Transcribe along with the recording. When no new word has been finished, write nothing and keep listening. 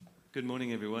Good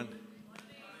morning, everyone.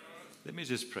 Let me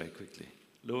just pray quickly.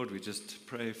 Lord, we just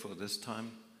pray for this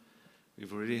time.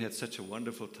 We've already had such a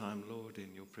wonderful time, Lord,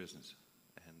 in your presence.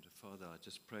 And Father, I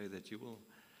just pray that you will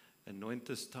anoint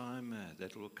this time,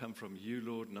 that will come from you,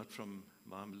 Lord, not from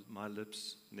my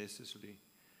lips necessarily.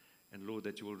 And Lord,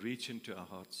 that you will reach into our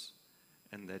hearts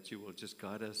and that you will just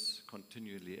guide us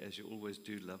continually as you always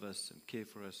do, love us and care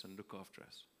for us and look after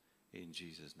us. In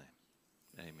Jesus'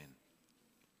 name, amen.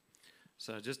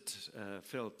 So I just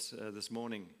felt this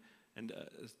morning, and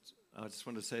I just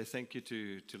want to say thank you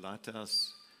to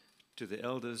Lighthouse, to the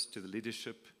elders, to the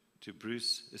leadership, to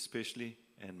Bruce especially,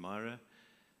 and Myra,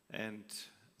 and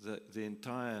the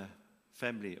entire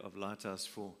family of Lighthouse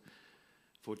for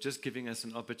just giving us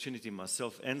an opportunity,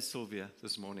 myself and Sylvia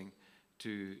this morning,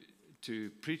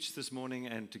 to preach this morning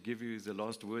and to give you the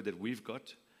last word that we've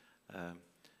got.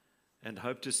 And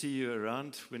hope to see you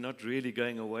around. We're not really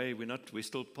going away. We're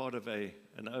still part of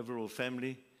an overall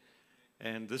family.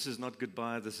 And this is not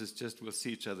goodbye. This is just we'll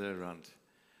see each other around.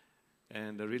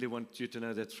 And I really want you to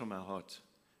know that's from our heart.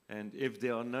 And if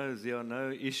there are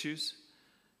no issues,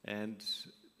 and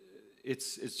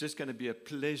it's just going to be a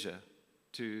pleasure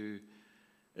to,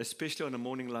 especially on a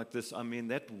morning like this. I mean,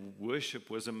 that worship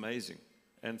was amazing.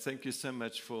 And thank you so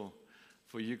much for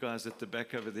you guys at the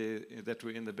back over there that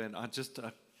were in the band.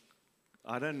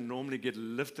 I don't normally get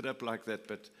lifted up like that,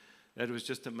 but that was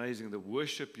just amazing. The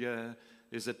worship here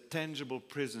is a tangible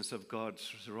presence of God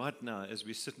right now as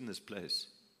we sit in this place.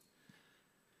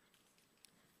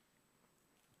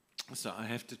 So I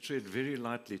have to tread very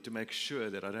lightly to make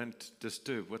sure that I don't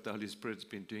disturb what the Holy Spirit's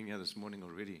been doing here this morning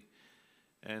already.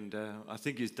 And I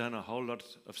think He's done a whole lot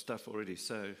of stuff already.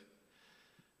 So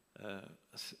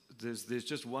there's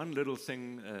just one little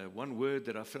thing, one word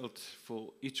that I felt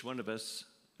for each one of us.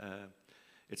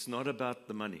 It's not about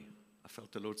the money. I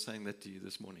felt the Lord saying that to you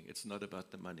this morning. It's not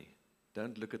about the money.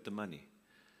 Don't look at the money.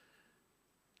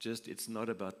 It's not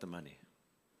about the money.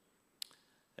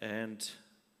 And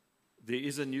there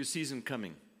is a new season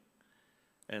coming.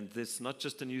 And it's not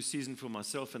just a new season for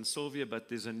myself and Sylvia, but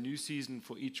there's a new season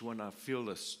for each one. I feel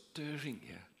a stirring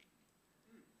here.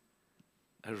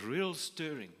 A real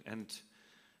stirring. And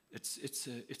it's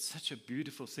such a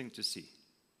beautiful thing to see.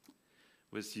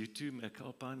 With you two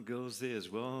McAlpine girls there as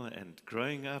well, and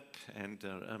growing up. And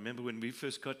I remember when we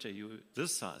first got you were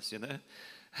this size, you know.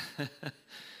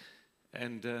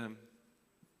 and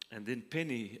then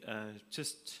Penny,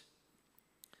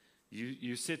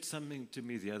 you said something to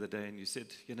me the other day, and you said,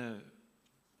 you know,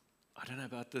 I don't know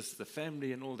about this, the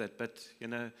family and all that, but, you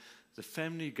know, the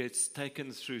family gets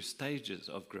taken through stages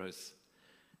of growth.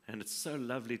 And it's so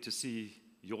lovely to see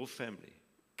your family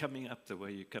coming up the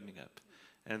way you're coming up.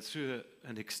 And through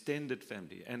an extended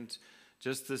family, and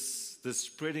just this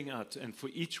spreading out. And for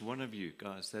each one of you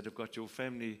guys that have got your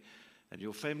family, and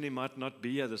your family might not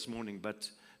be here this morning,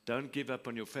 but don't give up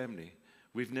on your family.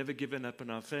 We've never given up on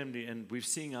our family, and we've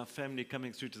seen our family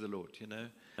coming through to the Lord, you know.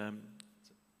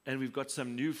 And we've got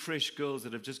some new, fresh girls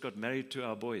that have just got married to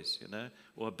our boys, you know,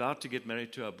 or about to get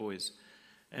married to our boys.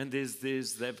 And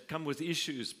they've come with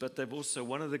issues, but they've also,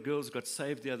 one of the girls got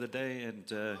saved the other day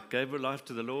and gave her life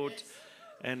to the Lord. Yes.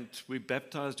 And we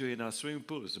baptized her in our swimming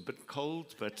pool. It was a bit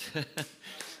cold, but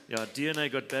yeah,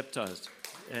 DNA got baptized.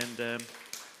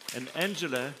 And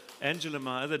Angela,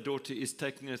 my other daughter, is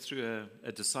taking her through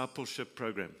a discipleship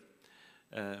program.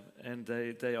 And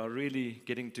they are really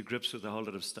getting to grips with a whole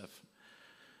lot of stuff.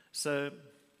 So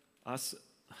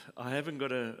I haven't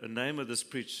got a name of this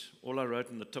preach. All I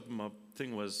wrote on the top of my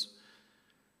thing was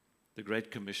the Great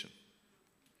Commission.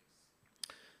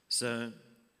 So,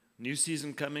 new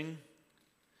season coming.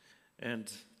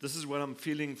 And this is what I'm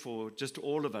feeling for just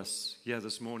all of us here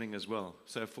this morning as well.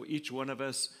 So for each one of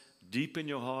us, deep in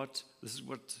your heart, this is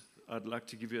what I'd like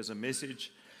to give you as a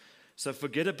message. So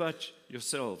forget about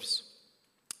yourselves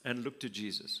and look to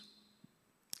Jesus,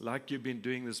 like you've been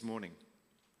doing this morning.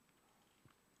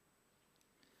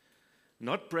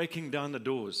 Not breaking down the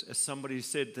doors, as somebody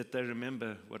said that they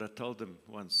remember what I told them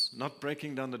once. Not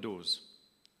breaking down the doors.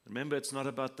 Remember, it's not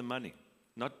about the money.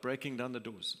 Not breaking down the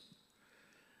doors.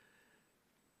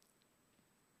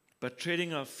 But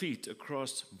treading our feet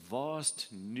across vast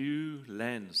new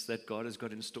lands that God has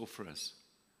got in store for us.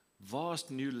 Vast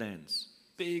new lands,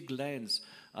 big lands.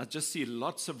 I just see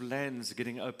lots of lands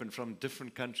getting open from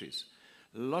different countries.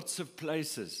 Lots of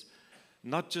places.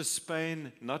 Not just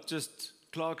Spain, not just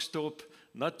Klerksdorp,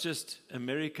 not just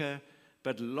America,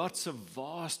 but lots of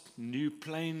vast new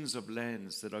plains of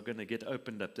lands that are going to get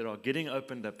opened up. That are getting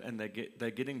opened up, and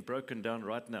they're getting broken down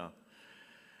right now.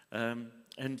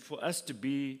 And for us to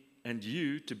be, and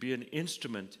you to be an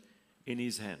instrument in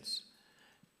His hands.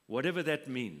 whatever that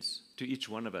means to each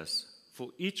one of us, for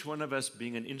each one of us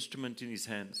being an instrument in his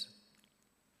hands.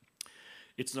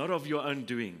 It's not of your own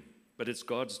doing, but it's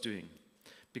God's doing,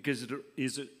 because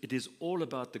it is all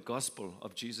about the gospel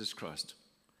of Jesus Christ,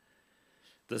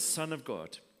 the Son of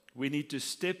God. We need to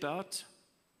step out.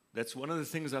 That's one of the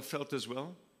things I felt as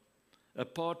well.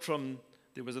 Apart from,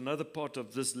 there was another part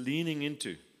of this leaning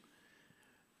into.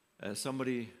 It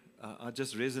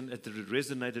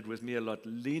resonated with me a lot,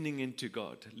 leaning into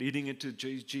God, leaning into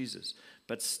Jesus,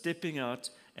 but stepping out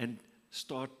and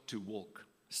start to walk.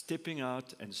 Stepping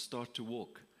out and start to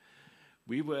walk.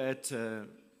 We were at,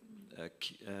 I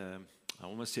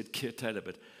almost said Keir Taylor,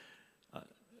 but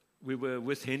we were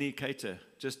with Henny Cater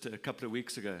just a couple of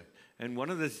weeks ago. And one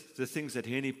of the things that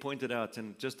Henny pointed out,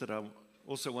 and just that I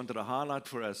also wanted to highlight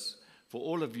for us, for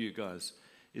all of you guys,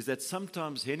 is that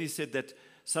sometimes, Henny said that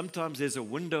sometimes there's a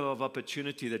window of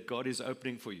opportunity that God is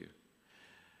opening for you.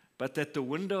 But that the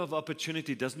window of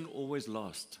opportunity doesn't always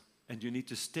last. And you need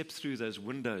to step through those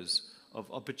windows of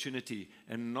opportunity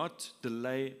and not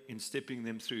delay in stepping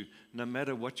them through, no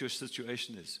matter what your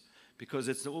situation is. Because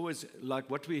it's always like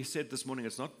what we said this morning,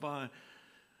 it's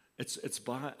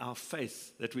by our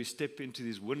faith that we step into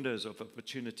these windows of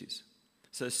opportunities.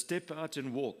 So step out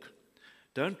and walk.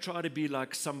 Don't try to be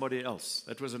like somebody else.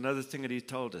 That was another thing that he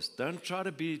told us. Don't try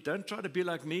to be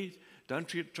like me. Don't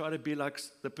try to be like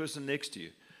the person next to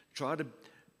you. Try to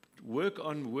work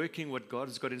on working what God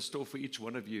has got in store for each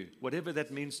one of you, whatever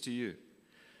that means to you.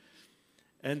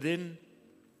 And then,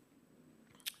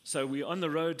 so we're on the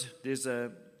road.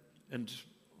 And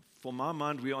for my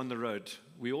mind, we're on the road.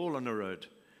 We're all on the road.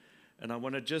 And I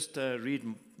want to just read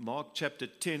Mark chapter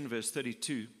 10, verse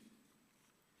 32.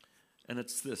 And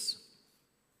it's this.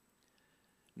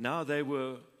 Now they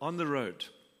were on the road,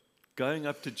 going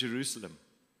up to Jerusalem.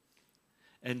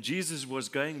 And Jesus was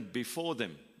going before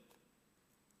them.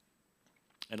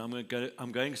 And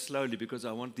I'm going slowly because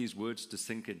I want these words to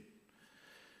sink in.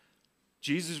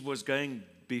 Jesus was going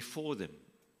before them.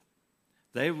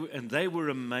 They were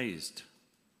amazed.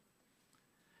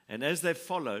 And as they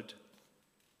followed,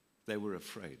 they were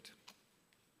afraid.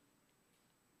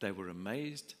 They were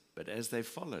amazed, but as they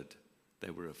followed, they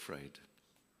were afraid.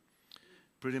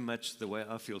 Pretty much the way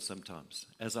I feel sometimes.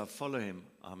 As I follow him,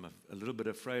 I'm a little bit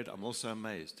afraid. I'm also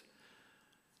amazed.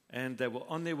 And they were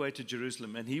on their way to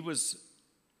Jerusalem, and he was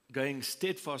going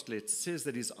steadfastly. It says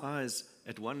that his eyes,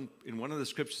 in one of the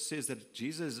scriptures, says that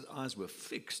Jesus' eyes were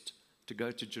fixed to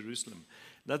go to Jerusalem.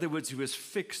 In other words, he was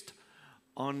fixed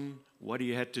on what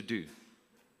he had to do.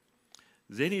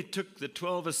 Then he took the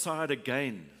 12 aside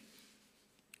again,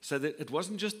 so that it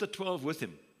wasn't just the 12 with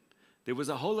him. There was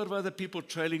a whole lot of other people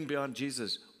trailing behind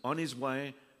Jesus on his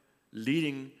way,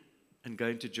 leading and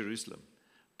going to Jerusalem.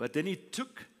 But then he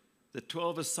took the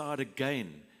 12 aside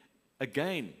again.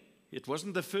 It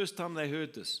wasn't the first time they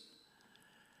heard this.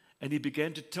 And he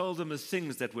began to tell them the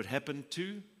things that would happen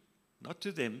not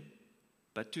to them,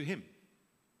 but to him.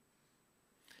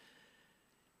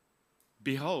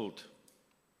 Behold,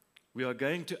 we are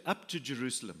going up to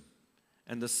Jerusalem,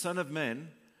 and the Son of Man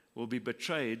will be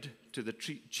betrayed to the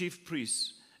chief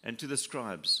priests and to the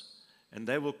scribes, and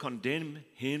they will condemn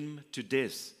him to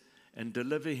death and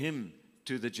deliver him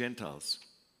to the Gentiles.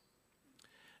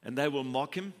 And they will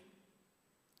mock him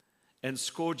and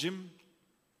scourge him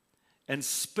and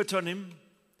spit on him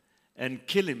and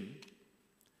kill him.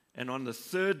 And on the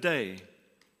third day,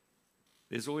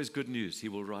 there's always good news. He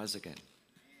will rise again.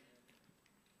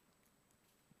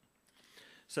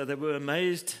 So they were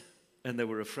amazed and they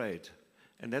were afraid.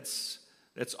 And that's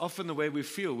often the way we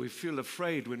feel. We feel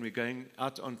afraid when we're going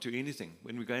out onto anything.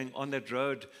 When we're going on that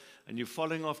road and you're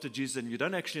following after Jesus and you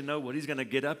don't actually know what he's going to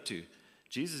get up to.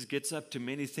 Jesus gets up to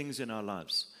many things in our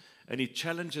lives. And he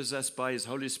challenges us by his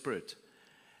Holy Spirit.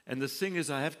 And the thing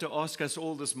is, I have to ask us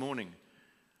all this morning,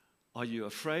 are you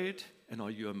afraid and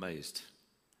are you amazed?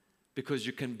 Because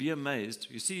you can be amazed.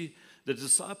 You see, the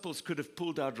disciples could have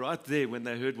pulled out right there when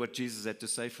they heard what Jesus had to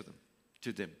say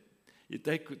to them.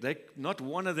 Not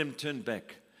one of them turned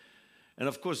back. And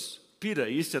of course, Peter,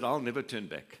 he said, I'll never turn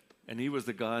back. And he was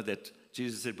the guy that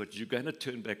Jesus said, but you're going to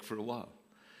turn back for a while.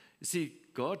 You see,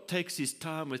 God takes his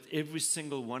time with every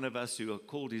single one of us who are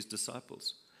called his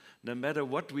disciples. No matter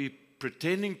what we're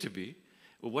pretending to be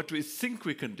or what we think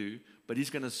we can do, but he's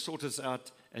going to sort us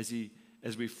out as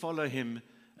we follow him,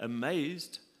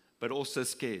 amazed, but also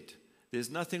scared. There's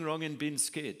nothing wrong in being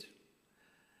scared.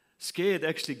 Scared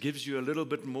actually gives you a little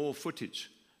bit more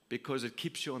footage because it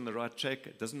keeps you on the right track.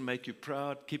 It doesn't make you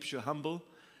proud, keeps you humble,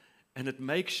 and it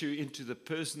makes you into the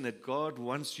person that God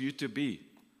wants you to be.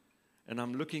 And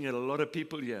I'm looking at a lot of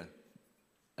people here,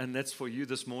 and that's for you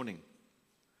this morning.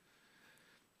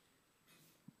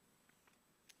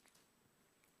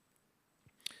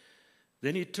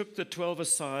 Then he took the 12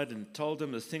 aside and told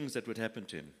them the things that would happen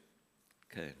to him.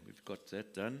 Okay, we've got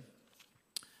that done.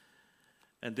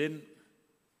 And then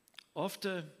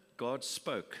after God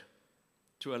spoke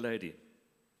to a lady,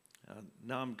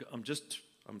 now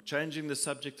I'm changing the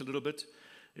subject a little bit.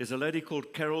 There's a lady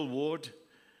called Carol Ward,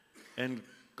 and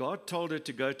God told her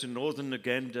to go to northern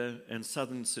Uganda and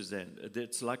southern Sudan.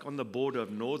 It's like on the border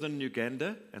of northern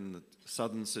Uganda and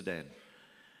southern Sudan.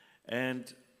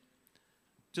 And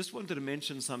just wanted to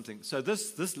mention something. So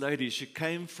this lady, she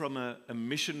came from a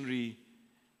missionary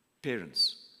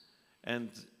parents. And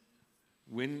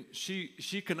when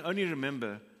she can only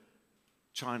remember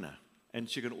China, and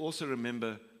she can also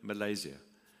remember Malaysia.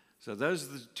 So those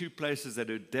are the two places that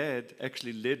her dad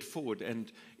actually led forward.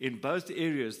 And in both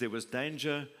areas, there was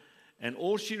danger. And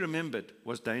all she remembered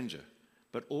was danger.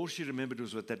 But all she remembered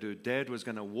was that her dad was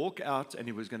going to walk out and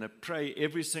he was going to pray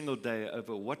every single day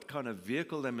over what kind of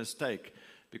vehicle they must take,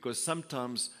 because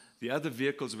sometimes the other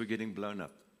vehicles were getting blown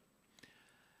up.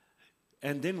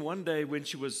 And then one day when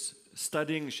she was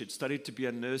studying, she'd studied to be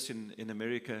a nurse in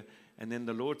America, and then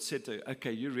the Lord said to her,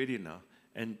 okay, you're ready now.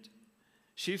 And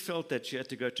she felt that she had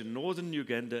to go to northern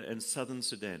Uganda and southern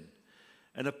Sudan.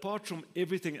 And apart from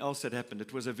everything else that happened,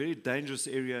 it was a very dangerous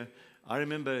area. I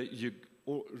remember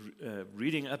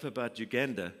reading up about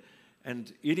Uganda,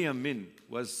 and Idi Amin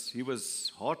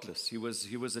was heartless. He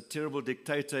was a terrible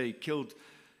dictator. He killed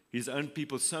his own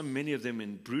people, so many of them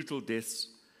in brutal deaths.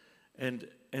 And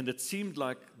it seemed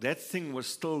like that thing was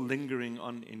still lingering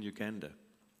on in Uganda.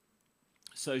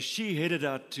 So she headed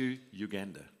out to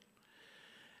Uganda,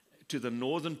 to the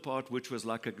northern part, which was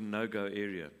like a no-go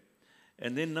area.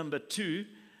 And then number 2,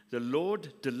 the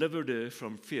Lord delivered her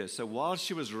from fear. So while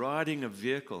she was riding a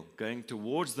vehicle going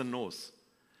towards the north,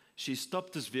 she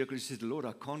stopped this vehicle. She said, Lord,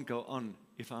 I can't go on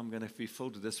if I'm going to be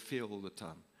filled with this fear all the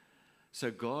time.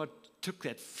 So God took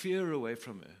that fear away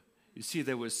from her. You see,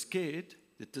 they were scared.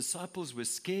 The disciples were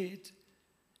scared,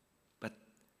 but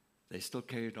they still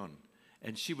carried on.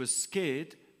 And she was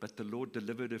scared, but the Lord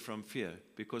delivered her from fear,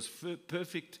 because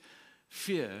perfect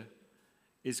fear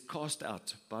is cast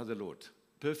out by the Lord.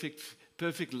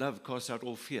 Perfect love casts out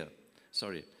all fear.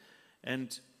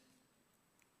 And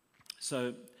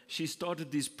so she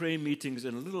started these prayer meetings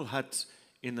in a little hut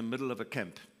in the middle of a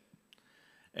camp.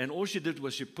 And all she did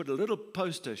was she put a little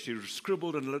poster, she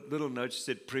scribbled a little note, she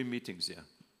said, prayer meetings here.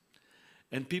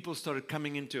 And people started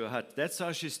coming into her hut. That's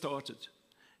how she started.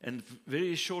 And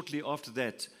very shortly after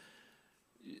that,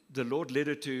 the Lord led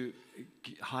her to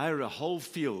hire a whole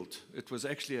field. It was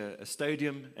actually a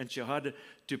stadium, and she hired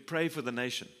to pray for the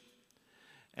nation.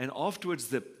 And afterwards,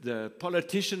 the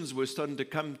politicians were starting to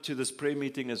come to this prayer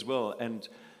meeting as well. And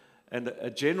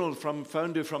a general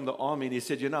phoned her from the army, and he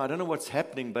said, I don't know what's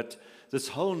happening, but this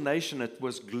whole nation, it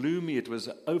was gloomy. It was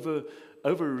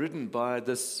overridden by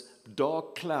this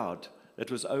dark cloud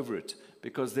that was over it,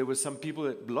 because there were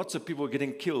lots of people were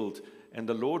getting killed, and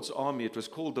the Lord's army, it was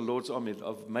called the Lord's army,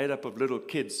 made up of little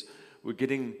kids, were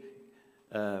getting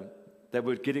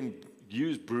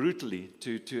used brutally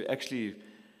to actually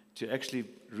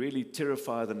really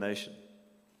terrify the nation.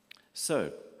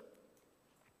 So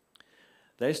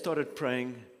they started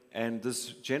praying, and this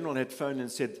general had phoned and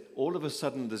said, all of a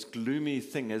sudden this gloomy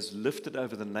thing has lifted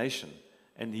over the nation,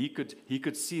 and he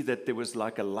could see that there was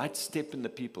like a light step in the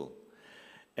people.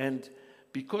 And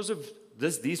because of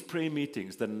these prayer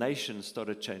meetings, the nation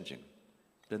started changing.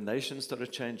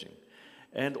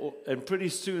 And pretty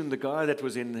soon, the guy that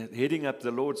was heading up the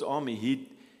Lord's army,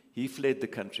 he fled the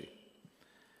country.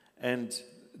 And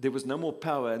there was no more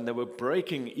power, and they were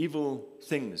breaking evil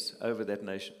things over that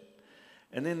nation.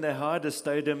 And then they hired a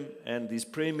stadium, and these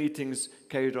prayer meetings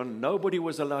carried on. Nobody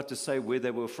was allowed to say where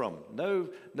they were from. No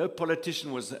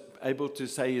politician was able to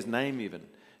say his name even.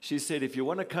 She said, if you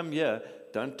want to come here,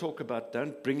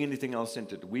 don't bring anything else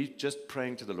into it. We're just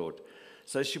praying to the Lord.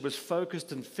 So she was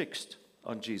focused and fixed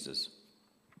on Jesus.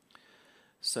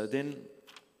 So then,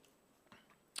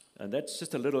 and that's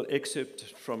just a little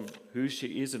excerpt from who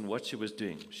she is and what she was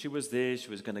doing. She was there, she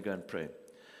was going to go and pray.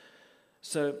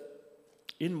 So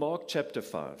in Mark chapter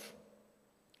 5,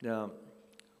 now,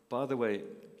 by the way,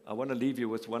 I want to leave you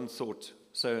with one thought.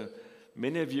 So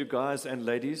many of you guys and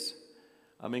ladies,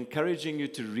 I'm encouraging you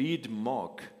to read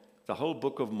Mark, the whole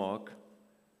book of Mark,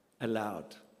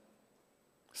 aloud,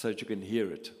 so that you can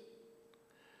hear it.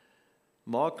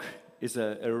 Mark is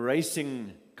a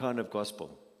racing kind of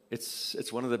gospel.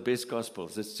 It's one of the best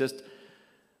gospels. It's just,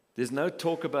 there's no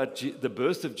talk about the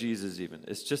birth of Jesus even.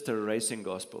 It's just a racing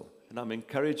gospel. And I'm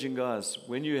encouraging guys,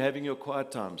 when you're having your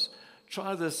quiet times,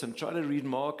 try this and try to read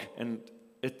Mark, and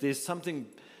there's something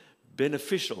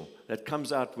beneficial that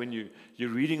comes out when you're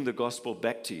reading the gospel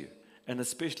back to you. and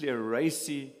especially a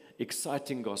racy,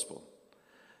 exciting gospel.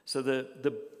 So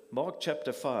the Mark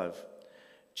chapter 5,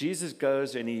 Jesus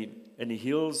goes and he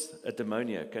heals a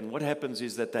demoniac. And what happens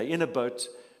is that they're in a boat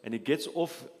and he gets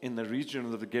off in the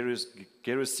region of the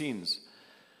Gerasenes.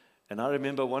 And I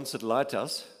remember once at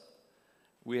Lighthouse,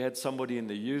 we had somebody in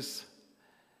the youth,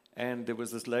 and there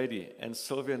was this lady, and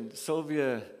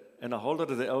Sylvia and a whole lot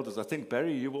of the elders. I think,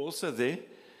 Barry, you were also there.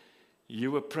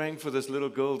 You were praying for this little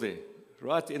girl there,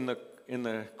 right in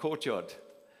the courtyard.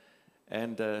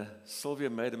 And Sylvia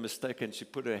made a mistake, and she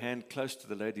put her hand close to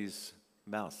the lady's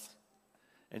mouth,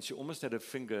 and she almost had her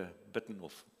finger bitten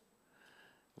off.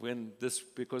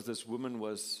 Because this woman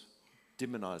was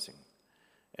demonizing,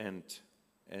 and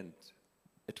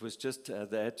it was just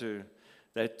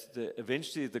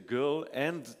eventually the girl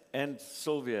and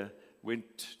Sylvia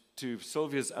went to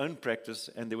Sylvia's own practice,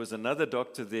 and there was another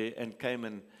doctor there and came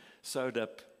and sewed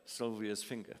up Sylvia's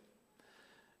finger,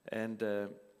 and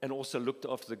also looked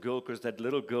after the girl, because that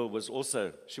little girl was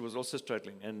also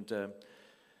struggling. And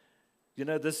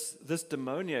this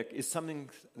demoniac is something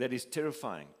that is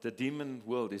terrifying. The demon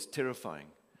world is terrifying,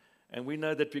 and we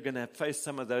know that we're going to face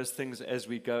some of those things as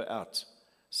we go out.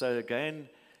 So again,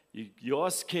 you are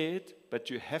scared, but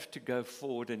you have to go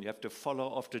forward and you have to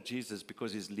follow after Jesus,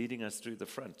 because he's leading us through the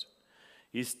front.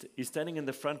 He's standing in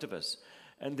the front of us.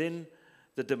 And then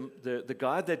the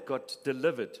guy that got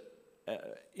delivered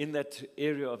in that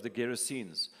area of the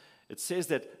Gerasenes, it says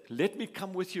that, "Let me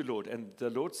come with you, Lord." And the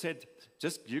Lord said,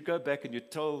 "Just you go back and you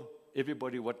tell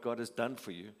everybody what God has done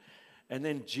for you." And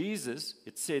then Jesus,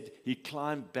 it said, he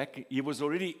climbed back. He was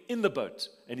already in the boat.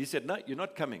 And he said, "No, you're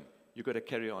not coming. You've got to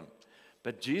carry on."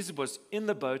 But Jesus was in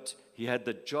the boat. He had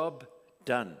the job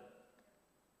done.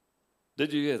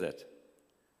 Did you hear that?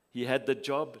 He had the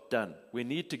job done. We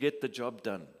need to get the job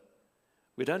done.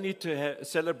 We don't need to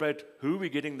celebrate who we're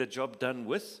getting the job done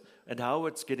with and how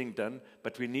it's getting done,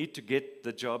 but we need to get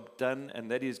the job done, and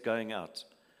that is going out.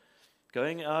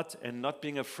 Going out and not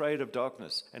being afraid of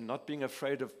darkness, and not being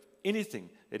afraid of anything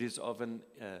that is of an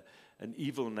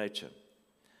evil nature.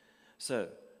 So,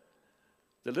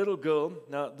 the little girl,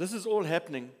 now this is all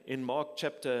happening in Mark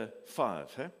chapter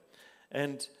 5.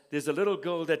 And there's a little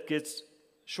girl that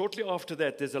shortly after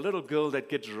that, there's a little girl that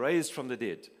gets raised from the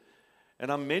dead.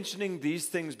 And I'm mentioning these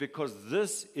things because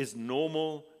this is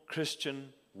normal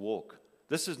Christian walk.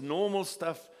 This is normal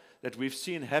stuff that we've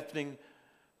seen happening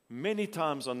many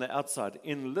times on the outside,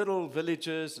 in little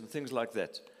villages and things like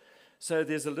that. So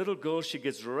there's a little girl, she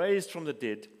gets raised from the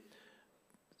dead.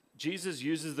 Jesus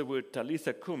uses the word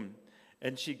Talitha Kum,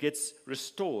 and she gets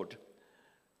restored.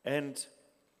 And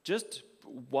just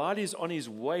while he's on his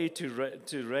way to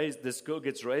raise, this girl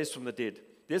gets raised from the dead.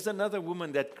 There's another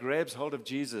woman that grabs hold of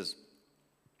Jesus,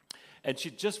 and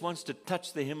she just wants to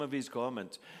touch the hem of his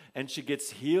garment, and she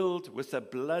gets healed with a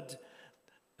blood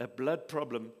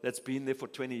problem that's been there for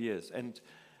 20 years. And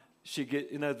she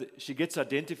gets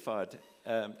identified,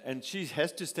 and she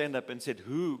has to stand up and said,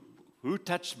 "Who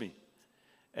touched me?"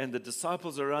 And the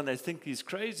disciples around, they think he's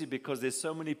crazy because there's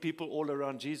so many people all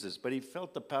around Jesus. But he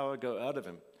felt the power go out of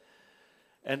him.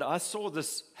 And I saw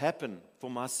this happen for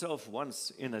myself once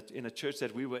in a church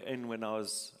that we were in when I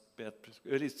was about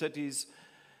early 30s.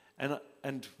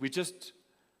 And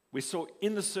we saw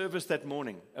in the service that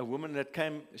morning a woman that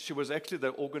came. She was actually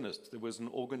the organist. There was an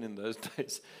organ in those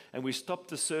days. And we stopped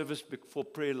the service before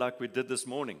prayer like we did this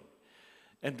morning.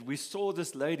 And we saw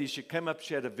this lady. She came up.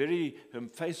 She had her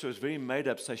face was very made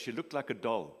up, so she looked like a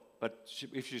doll. But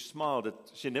if she smiled,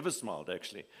 she never smiled,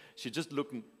 actually. She just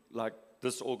looked like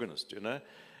this organist,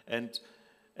 And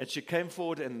she came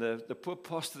forward, and the poor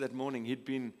pastor that morning,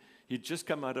 he'd just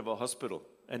come out of a hospital,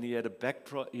 and he had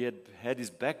had his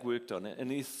back worked on,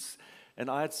 and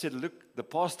I had said, "Look, the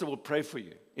pastor will pray for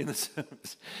you in the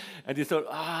service." And he thought,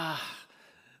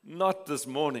 not this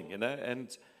morning,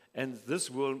 And this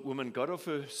woman got off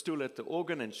her stool at the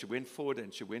organ, and she went forward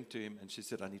and she went to him and she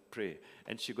said, "I need prayer."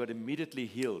 And she got immediately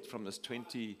healed from this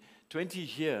 20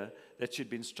 year that she'd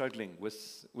been struggling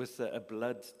with a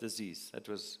blood disease that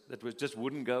just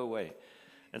wouldn't go away.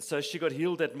 And so she got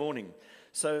healed that morning.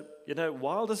 So,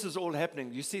 while this is all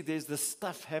happening, you see there's this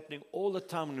stuff happening all the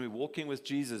time when we're walking with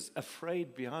Jesus,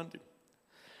 afraid behind him.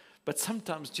 But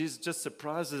sometimes Jesus just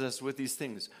surprises us with these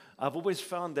things. I've always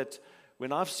found that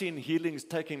when I've seen healings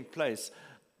taking place,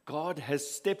 God has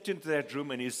stepped into that room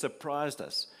and he's surprised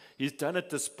us. He's done it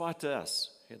despite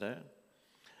us,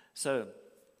 So,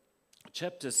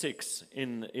 chapter 6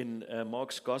 in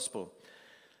Mark's Gospel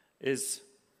is...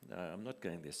 No, I'm not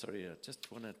going there, sorry. I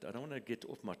don't want to get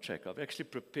off my track. I've actually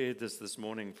prepared this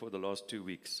morning for the last 2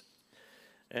 weeks.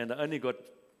 And I only got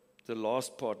the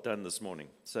last part done this morning.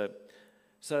 So,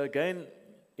 So again,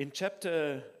 in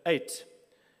chapter 8,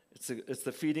 it's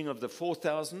the feeding of the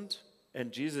 4,000,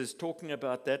 and Jesus is talking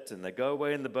about that, and they go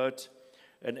away in the boat.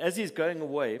 And as he's going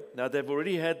away, now they've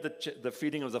already had the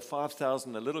feeding of the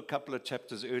 5,000 a little couple of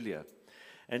chapters earlier.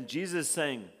 And Jesus is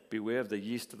saying, beware of the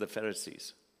yeast of the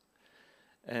Pharisees.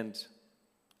 And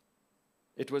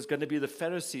it was going to be the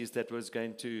Pharisees that was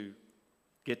going to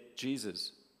get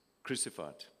Jesus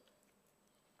crucified.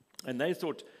 And they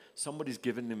thought somebody's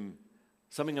given him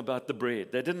something about the bread.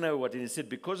 They didn't know what. And he said,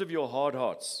 because of your hard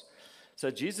hearts.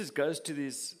 So Jesus goes to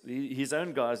his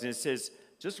own guys and he says,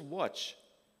 just watch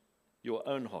your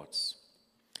own hearts.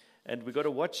 And we've got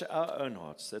to watch our own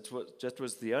hearts. That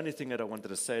was the only thing that I wanted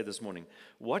to say this morning.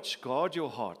 Guard your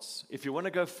hearts. If you want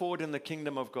to go forward in the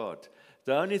kingdom of God,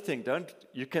 the only thing,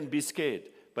 you can be scared,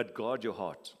 but guard your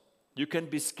heart. You can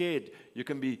be scared. You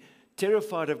can be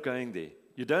terrified of going there.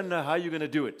 You don't know how you're going to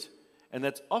do it. And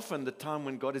that's often the time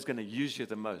when God is going to use you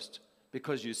the most,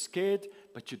 because you're scared,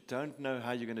 but you don't know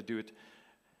how you're going to do it.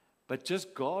 But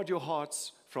just guard your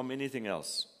hearts from anything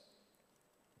else.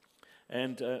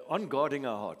 And on guarding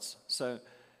our hearts. So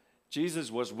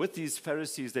Jesus was with these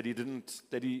Pharisees that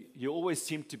he always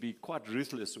seemed to be quite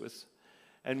ruthless with.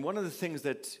 And one of the things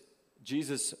that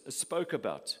Jesus spoke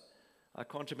about, I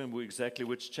can't remember exactly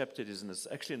which chapter it is, and it's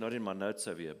actually not in my notes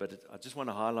over here, but I just want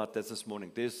to highlight that this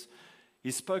morning. He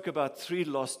spoke about three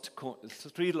lost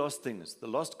things: the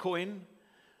lost coin,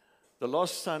 the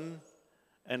lost son,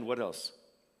 and what else?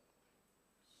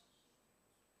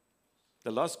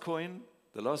 The lost coin,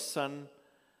 the lost son,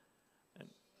 and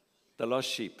the lost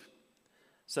sheep.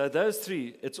 So those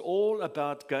three, it's all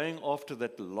about going after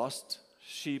that lost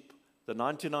sheep, the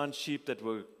 99 sheep that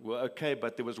were okay,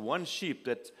 but there was one sheep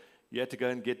that you had to go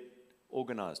and get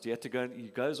organized. He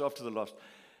goes after the lost.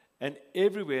 And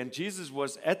everywhere, and Jesus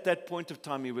was, at that point of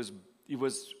time, he was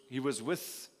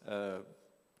with,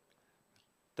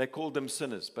 they called them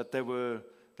sinners, but they were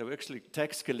actually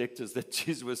tax collectors that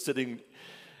Jesus was sitting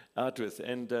out with.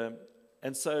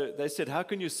 And so they said, how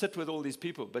can you sit with all these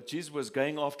people? But Jesus was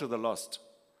going after the lost.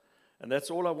 And that's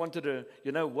all I wanted to,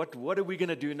 what are we going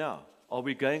to do now? Are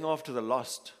we going after the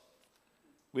lost?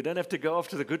 We don't have to go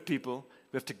after the good people.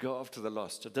 We have to go after the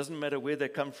lost. It doesn't matter where they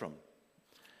come from.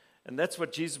 And that's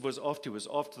what Jesus was after. He was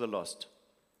after the lost.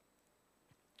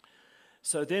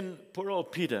 So then, poor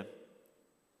old Peter,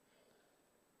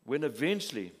 when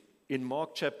eventually, in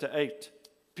Mark chapter 8,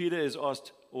 Peter is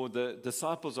asked, or the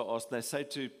disciples are asked, and they say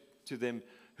to them,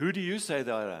 who do you say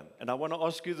that I am? And I want to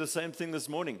ask you the same thing this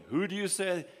morning. Who do you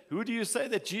say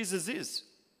that Jesus is?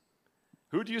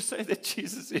 Who do you say that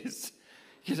Jesus is?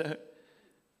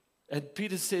 And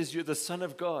Peter says, you're the Son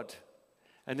of God.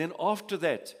 And then after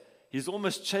that, he's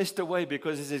almost chased away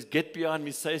because he says, get behind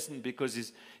me, Satan, because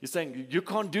he's saying, you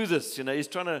can't do this. He's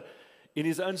trying to, in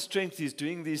his own strength, he's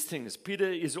doing these things.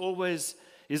 Peter is always,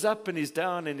 he's up and he's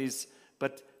down,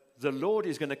 but the Lord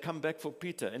is going to come back for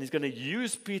Peter, and he's going to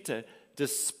use Peter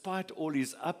despite all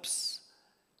his ups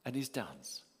and his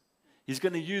downs. He's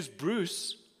going to use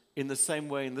Bruce in the same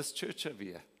way in this church over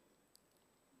here.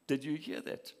 Did you hear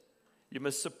that? You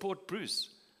must support Bruce.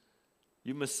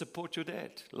 You must support your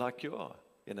dad like you are,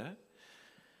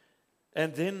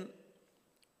 And then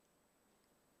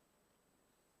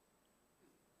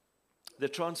the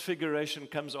transfiguration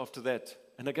comes after that.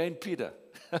 And again, Peter.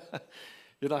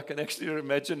 I can actually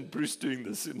imagine Bruce doing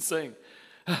this and saying,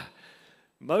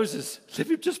 Moses, let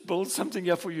me just build something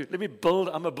here for you.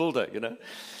 I'm a builder,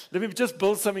 Let me just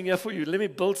build something here for you. Let me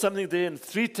build something there in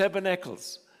 3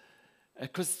 tabernacles.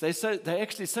 Because they're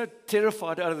actually so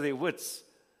terrified out of their wits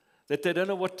that they don't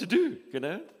know what to do,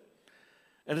 And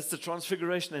it's the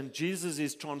transfiguration, and Jesus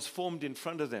is transformed in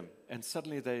front of them. And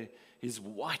suddenly he's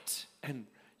white. And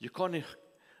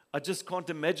I just can't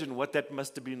imagine what that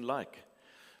must have been like.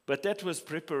 But that was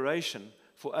preparation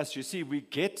for us. You see, we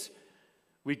get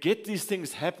these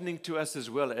things happening to us as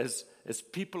well as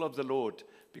people of the Lord,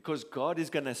 because God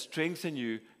is going to strengthen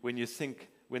you when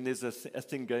there's a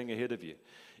thing going ahead of you.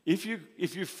 If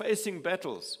you're facing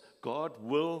battles, God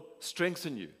will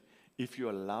strengthen you if you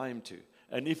allow him to.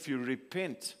 And if you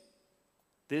repent,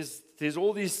 there's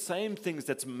all these same things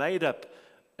that's made up.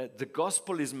 The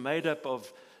gospel is made up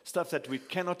of stuff that we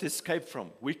cannot escape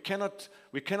from. We cannot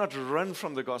run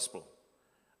from the gospel.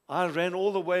 I ran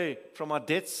all the way from my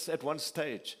debts at one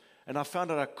stage, and I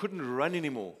found out I couldn't run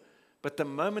anymore. But the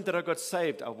moment that I got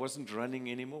saved, I wasn't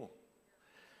running anymore.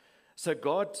 So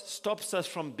God stops us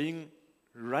from being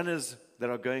runners that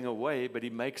are going away, but he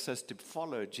makes us to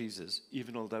follow Jesus,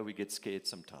 even although we get scared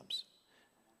sometimes.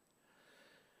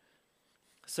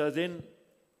 So then,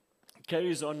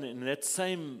 carries on in that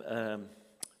same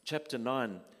chapter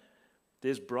 9,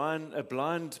 There's a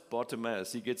blind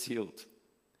Bartimaeus, he gets healed.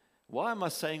 Why am I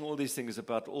saying all these things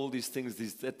about all these things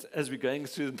that as we're going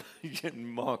through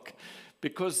Mark?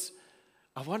 Because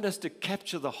I want us to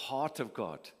capture the heart of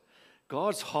God.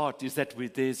 God's heart is that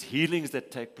there's healings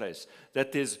that take place,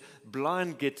 that there's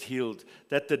blind get healed,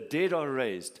 that the dead are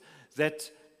raised,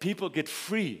 that people get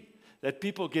free, that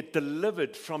people get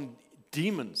delivered from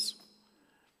demons.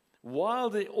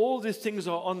 While all these things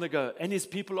are on the go, and his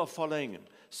people are following him,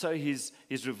 so he's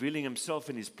revealing himself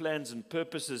and his plans and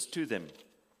purposes to them.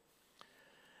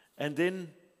 And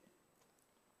then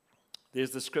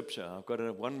there's the scripture. I've got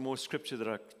one more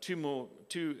scripture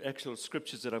two actual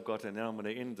scriptures that I've got, and now I'm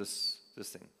going to end this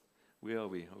thing. Where are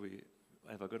we?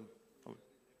 Have I got?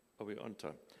 Are we on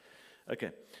time?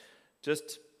 Okay,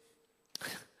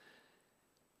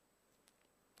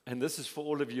 and this is for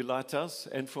all of you lighthouse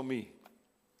and for me.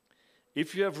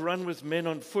 If you have run with men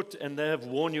on foot and they have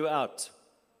worn you out,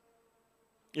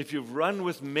 if you've run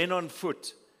with men on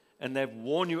foot and they've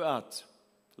worn you out,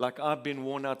 like I've been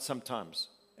worn out sometimes,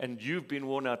 and you've been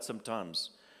worn out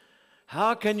sometimes,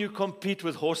 how can you compete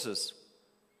with horses?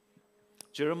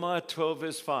 Jeremiah 12,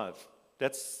 verse 5.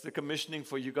 That's the commissioning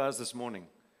for you guys this morning.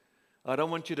 I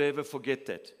don't want you to ever forget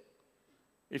that.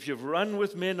 If you've run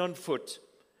with men on foot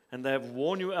and they have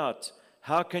worn you out,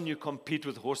 how can you compete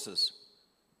with horses?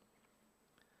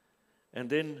 And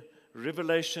then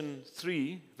Revelation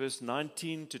 3, verse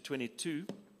 19 to 22.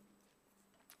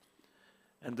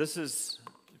 And this is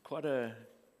quite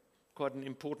an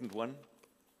important one.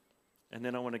 And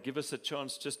then I want to give us a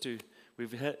chance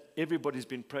everybody's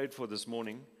been prayed for this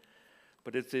morning.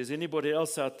 But if there's anybody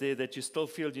else out there that you still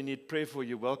feel you need prayer for,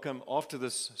 you're welcome after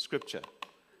this scripture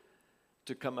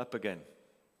to come up again.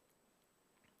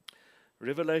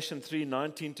 Revelation 3,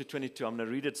 19 to 22. I'm going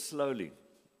to read it slowly.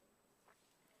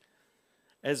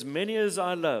 As many as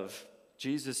I love,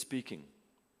 Jesus speaking,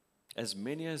 as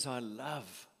many as I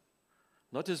love,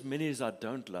 not as many as I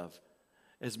don't love,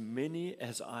 as many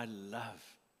as I love,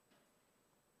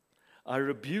 I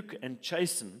rebuke and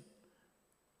chasten.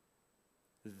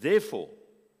 Therefore,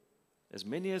 as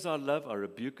many as I love, I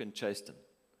rebuke and chasten.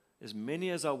 As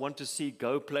many as I want to see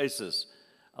go places,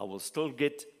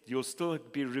 you'll still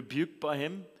be rebuked by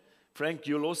him. Frank,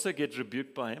 you'll also get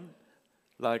rebuked by him.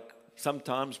 Like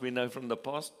sometimes we know from the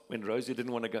past when Rosie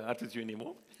didn't want to go out with you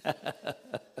anymore.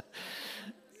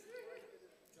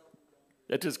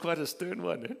 That was quite a stern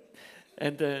one.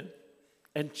 Eh?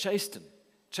 And chasten.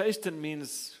 Chasten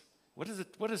means,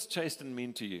 what does chasten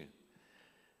mean to you?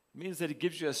 It means that it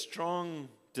gives you a strong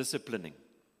disciplining.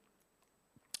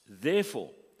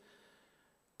 Therefore,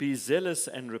 be zealous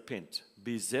and repent.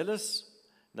 Be zealous,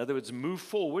 in other words, move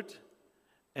forward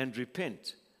and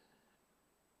repent.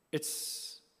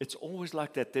 It's always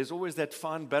like that. There's always that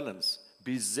fine balance.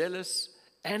 Be zealous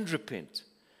and repent.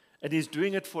 And he's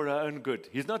doing it for our own good.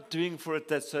 He's not doing for it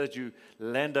so that you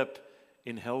land up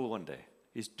in hell one day.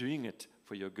 He's doing it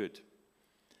for your good.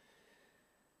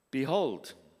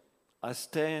 Behold, I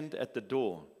stand at the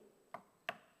door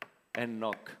and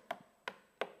knock.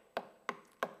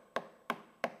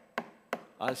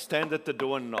 I stand at the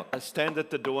door and knock. I stand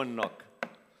at the door and knock.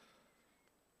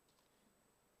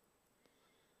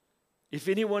 If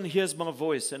anyone hears my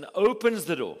voice and opens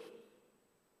the door,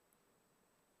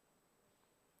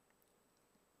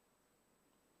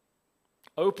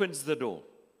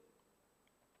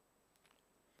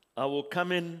 I will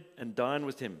come in and dine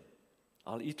with him.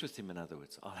 I'll eat with him, in other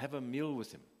words. I'll have a meal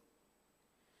with him.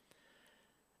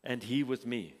 And he with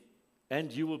me.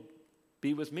 And you will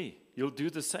be with me. You'll do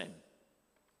the same.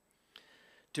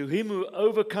 To him who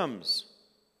overcomes,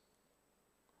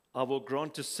 I will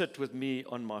grant to sit with me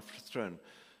on my throne.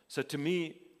 So to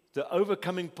me, the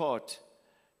overcoming part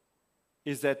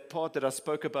is that part that I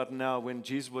spoke about now when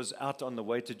Jesus was out on the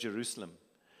way to Jerusalem.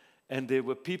 And there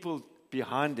were people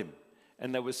behind him,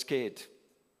 and they were scared.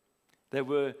 They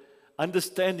were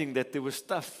understanding that there was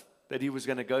stuff that he was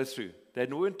going to go through. They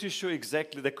weren't too sure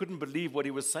exactly. They couldn't believe what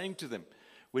he was saying to them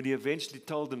when he eventually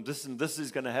told them, this and this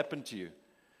is going to happen to you.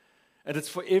 And it's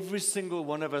for every single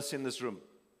one of us in this room.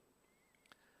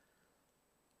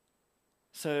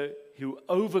 So he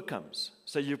overcomes.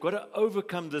 So you've got to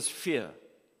overcome this fear.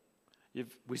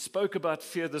 We spoke about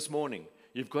fear this morning.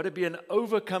 You've got to be an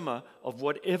overcomer of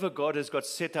whatever God has got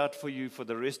set out for you for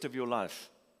the rest of your life.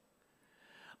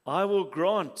 I will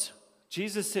grant,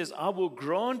 Jesus says, I will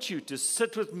grant you to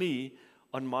sit with me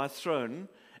on my throne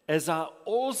as I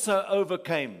also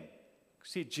overcame.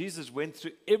 See, Jesus went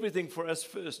through everything for us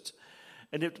first.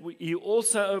 And he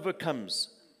also overcomes.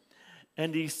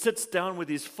 And he sits down with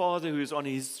his Father who is on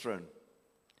his throne.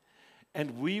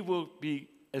 And we will be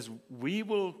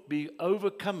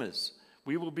overcomers.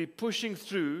 We will be pushing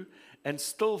through and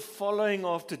still following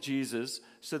after Jesus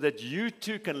so that you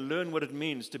too can learn what it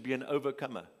means to be an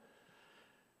overcomer.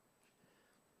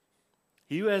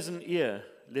 He who has an ear,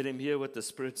 let him hear what the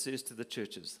Spirit says to the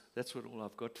churches. That's what all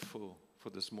I've got for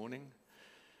this morning.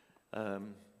 I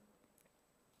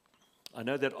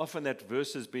know that often that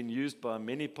verse has been used by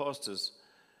many pastors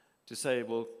to say,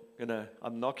 well,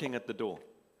 I'm knocking at the door.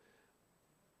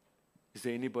 Is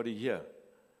there anybody here?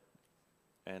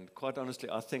 And quite honestly,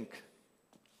 I think,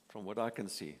 from what I can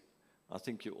see, I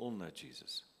think you all know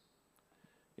Jesus.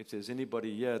 If there's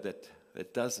anybody here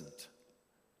that doesn't,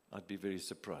 I'd be very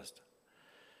surprised.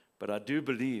 But I do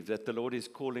believe that the Lord is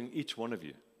calling each one of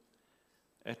you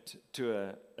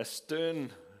to a stern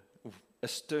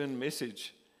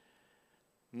message,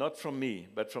 not from me,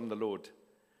 but from the Lord.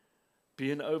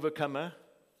 Be an overcomer.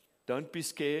 Don't be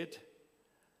scared.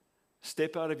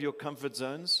 Step out of your comfort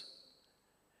zones.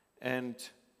 And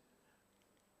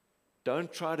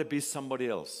don't try to be somebody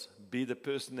else. Be the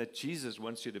person that Jesus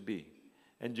wants you to be.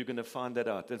 And you're going to find that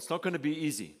out. It's not going to be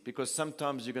easy, because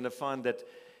sometimes you're going to find that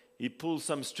He pulls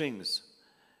some strings.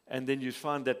 And then you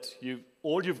find that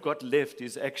all you've got left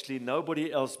is actually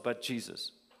nobody else but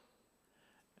Jesus.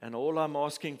 And all I'm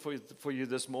asking for you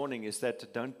this morning is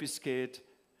that don't be scared.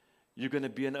 You're going to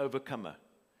be an overcomer.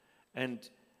 And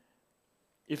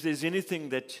if there's anything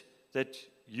that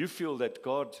you feel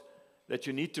that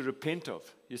you need to repent of,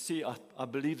 you see, I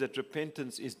believe that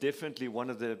repentance is definitely one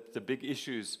of the big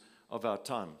issues of our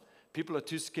time. People are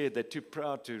too scared, they're too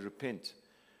proud to repent.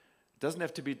 It doesn't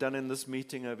have to be done in this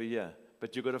meeting over here,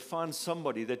 but you've got to find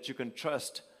somebody that you can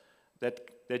trust, that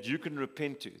you can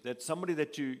repent to, that somebody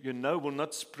that you know will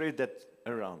not spread that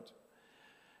around.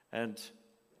 And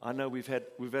I know we've had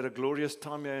a glorious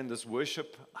time here in this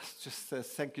worship. I just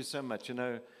thank you so much.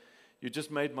 You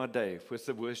just made my day with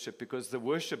the worship, because the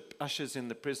worship ushers in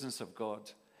the presence of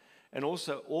God. And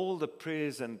also all the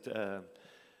prayers and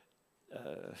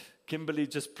Kimberly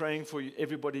just praying for you,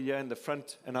 everybody here in the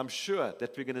front. And I'm sure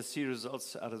that we're going to see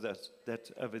results out of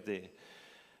that over there.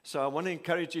 So I want to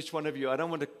encourage each one of you. I don't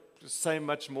want to say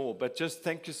much more, but just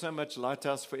thank you so much,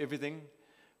 Lighthouse, for everything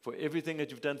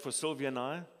that you've done for Sylvia and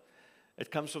I. It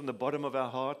comes from the bottom of our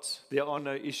hearts. There are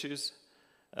no issues.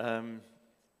 I'm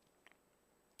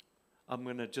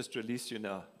going to just release you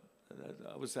now.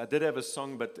 I did have a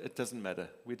song, but it doesn't matter.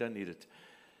 We don't need it.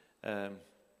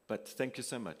 But thank you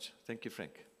so much. Thank you,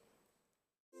 Frank.